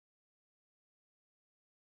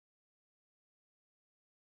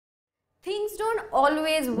Things don't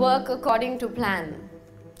always work according to plan.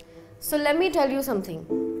 So let me tell you something.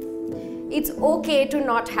 It's okay to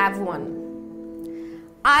not have one.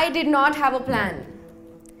 I did not have a plan.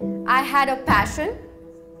 I had a passion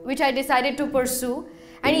which I decided to pursue,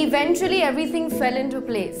 and eventually everything fell into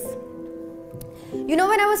place. You know,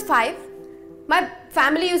 when I was 5, my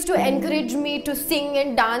family used to encourage me to sing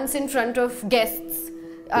and dance in front of guests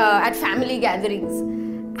at family gatherings.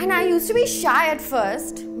 And I used to be shy at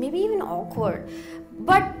first, maybe even awkward,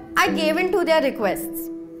 but I gave in to their requests.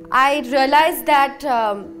 I realized that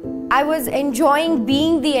I was enjoying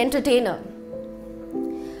being the entertainer.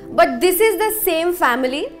 But this is the same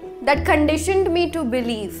family that conditioned me to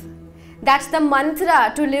believe that's the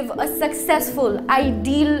mantra to live a successful,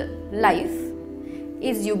 ideal life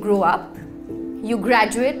is you grow up, you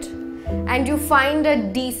graduate, and you find a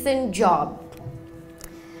decent job.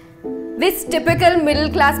 This typical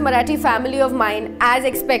middle-class Marathi family of mine, as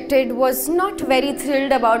expected, was not very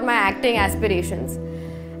thrilled about my acting aspirations.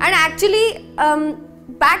 And actually,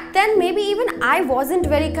 back then, maybe even I wasn't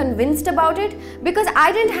very convinced about it because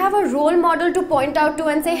I didn't have a role model to point out to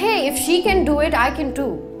and say, hey, if she can do it, I can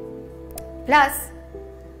too. Plus,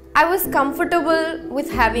 I was comfortable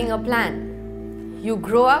with having a plan. You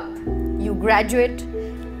grow up, you graduate.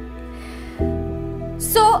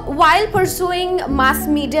 So while pursuing mass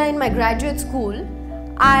media in my graduate school,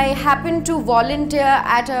 I happened to volunteer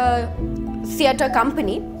at a theatre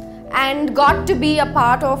company and got to be a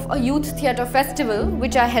part of a youth theatre festival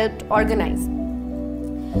which I helped organize.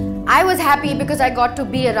 I was happy because I got to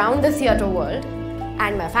be around the theatre world,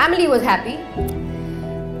 and my family was happy.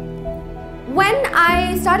 When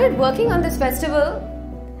I started working on this festival,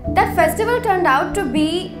 that festival turned out to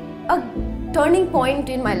be a turning point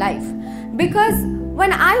in my life, because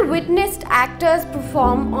when I witnessed actors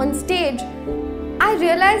perform on stage, I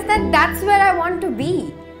realized that that's where I want to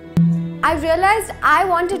be. I realized I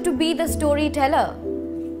wanted to be the storyteller.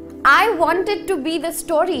 I wanted to be the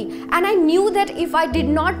story, and I knew that if I did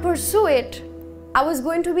not pursue it, I was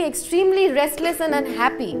going to be extremely restless and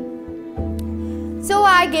unhappy. So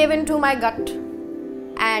I gave in to my gut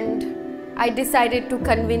and I decided to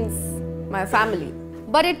convince my family.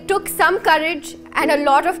 But it took some courage and a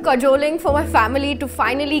lot of cajoling for my family to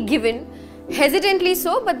finally give in. Hesitantly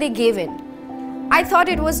so, but they gave in. I thought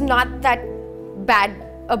it was not that bad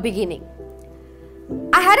a beginning.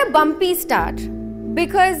 I had a bumpy start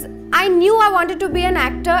because I knew I wanted to be an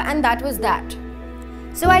actor, and that was that.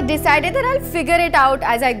 So I decided that I'll figure it out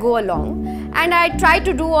as I go along, and I tried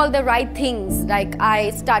to do all the right things. Like I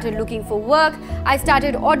started looking for work, I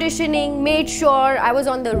started auditioning, made sure I was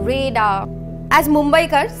on the radar. As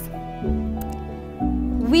Mumbaikars,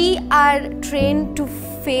 we are trained to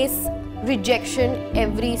face rejection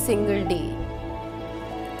every single day.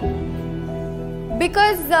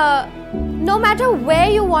 Because no matter where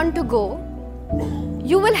you want to go,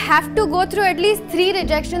 you will have to go through at least 3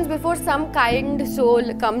 rejections before some kind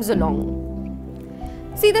soul comes along.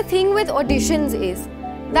 See, the thing with auditions is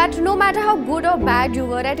that no matter how good or bad you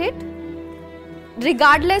were at it,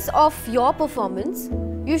 regardless of your performance,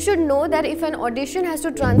 you should know that if an audition has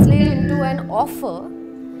to translate into an offer,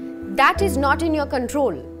 that is not in your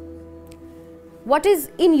control. What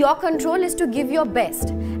is in your control is to give your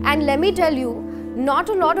best. And let me tell you, not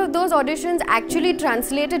a lot of those auditions actually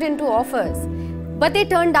translated into offers. But they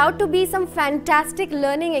turned out to be some fantastic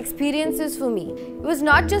learning experiences for me. It was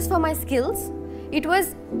not just for my skills, it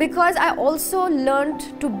was because I also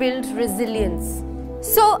learned to build resilience.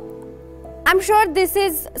 So, I'm sure this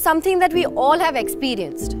is something that we all have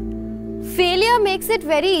experienced. Failure makes it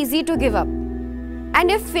very easy to give up. And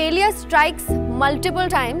if failure strikes multiple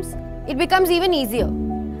times, it becomes even easier.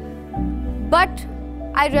 But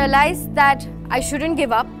I realized that I shouldn't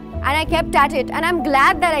give up, and I kept at it, and I'm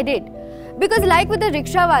glad that I did. Because like with the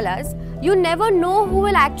rickshawalas, you never know who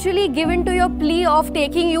will actually give in to your plea of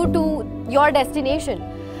taking you to your destination.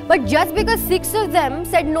 But just because 6 of them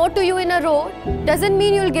said no to you in a row doesn't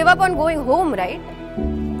mean you'll give up on going home, right?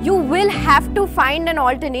 You will have to find an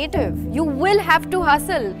alternative. You will have to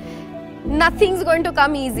hustle. Nothing's going to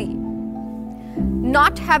come easy.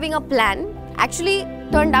 Not having a plan actually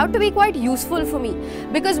turned out to be quite useful for me,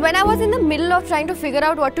 because when I was in the middle of trying to figure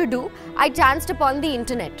out what to do, I chanced upon the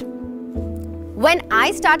internet. When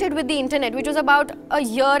I started with the internet, which was about a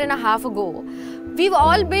year and a half ago, we'd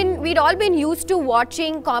all been used to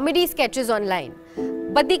watching comedy sketches online.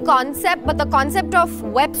 But the concept of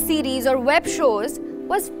web series or web shows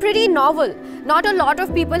was pretty novel. Not a lot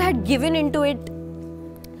of people had given into it.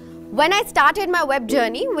 When I started my web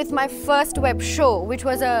journey with my first web show, which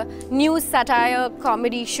was a news satire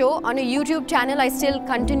comedy show on a YouTube channel I still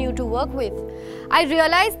continue to work with, I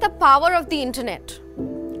realized the power of the internet.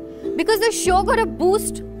 Because the show got a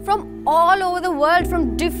boost from all over the world,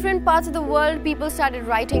 from different parts of the world, people started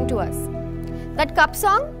writing to us. That cup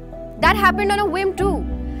song, that happened on a whim too.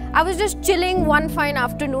 I was just chilling one fine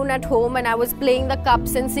afternoon at home and I was playing the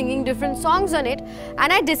cups and singing different songs on it,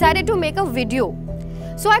 and I decided to make a video.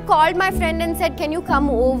 So I called my friend and said, can you come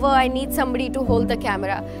over? I need somebody to hold the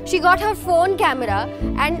camera. She got her phone camera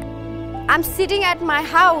and I'm sitting at my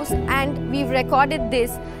house and we've recorded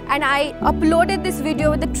this, and I uploaded this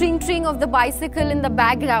video with the tring of the bicycle in the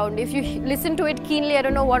background. If you listen to it keenly, I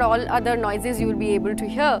don't know what all other noises you will be able to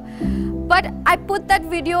hear. But I put that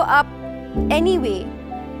video up anyway,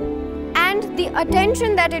 and the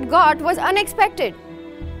attention that it got was unexpected.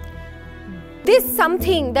 This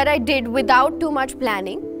something that I did without too much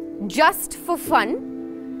planning, just for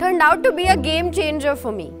fun, turned out to be a game changer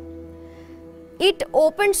for me. It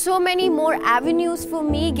opened so many more avenues for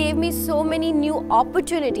me, gave me so many new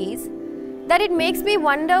opportunities, that it makes me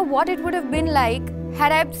wonder what it would have been like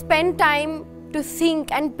had I spent time to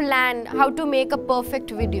think and plan how to make a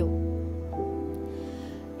perfect video.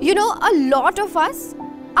 You know, a lot of us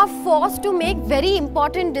are forced to make very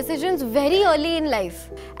important decisions very early in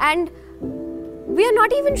life, and we are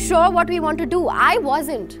not even sure what we want to do. I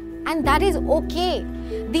wasn't, and that is okay.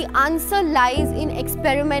 The answer lies in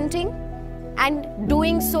experimenting and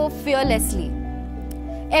doing so fearlessly.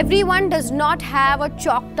 Everyone does not have a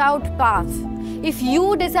chalked out path. If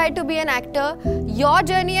you decide to be an actor, your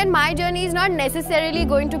journey and my journey is not necessarily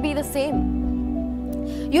going to be the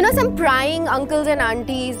same. You know, some prying uncles and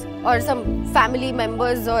aunties or some family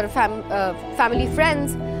members or family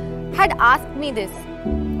friends had asked me this.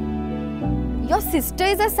 Your sister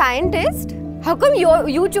is a scientist? How come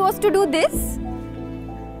you chose to do this?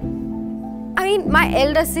 I mean, my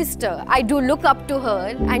elder sister, I do look up to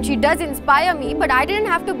her and she does inspire me, but I didn't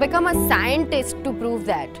have to become a scientist to prove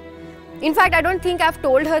that. In fact, I don't think I've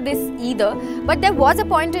told her this either, but there was a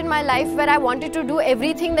point in my life where I wanted to do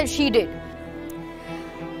everything that she did.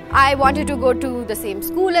 I wanted to go to the same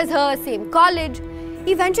school as her, same college.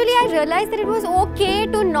 Eventually, I realized that it was okay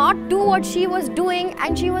to not do what she was doing,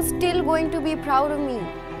 and she was still going to be proud of me.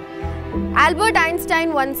 Albert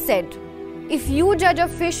Einstein once said, if you judge a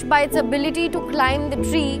fish by its ability to climb the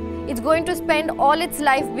tree, it's going to spend all its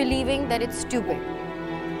life believing that it's stupid.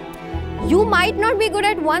 You might not be good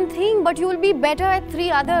at one thing, but you will be better at 3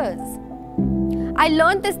 others. I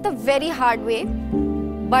learned this the very hard way,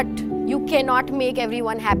 but you cannot make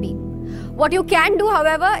everyone happy. What you can do,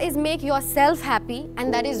 however, is make yourself happy,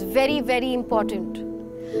 and that is very, very important.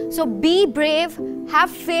 So be brave, have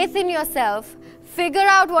faith in yourself, figure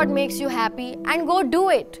out what makes you happy, and go do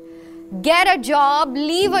it. Get a job,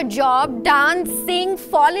 leave a job, dance, sing,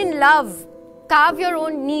 fall in love, carve your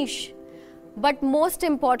own niche. But most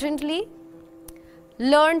importantly,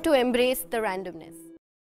 learn to embrace the randomness.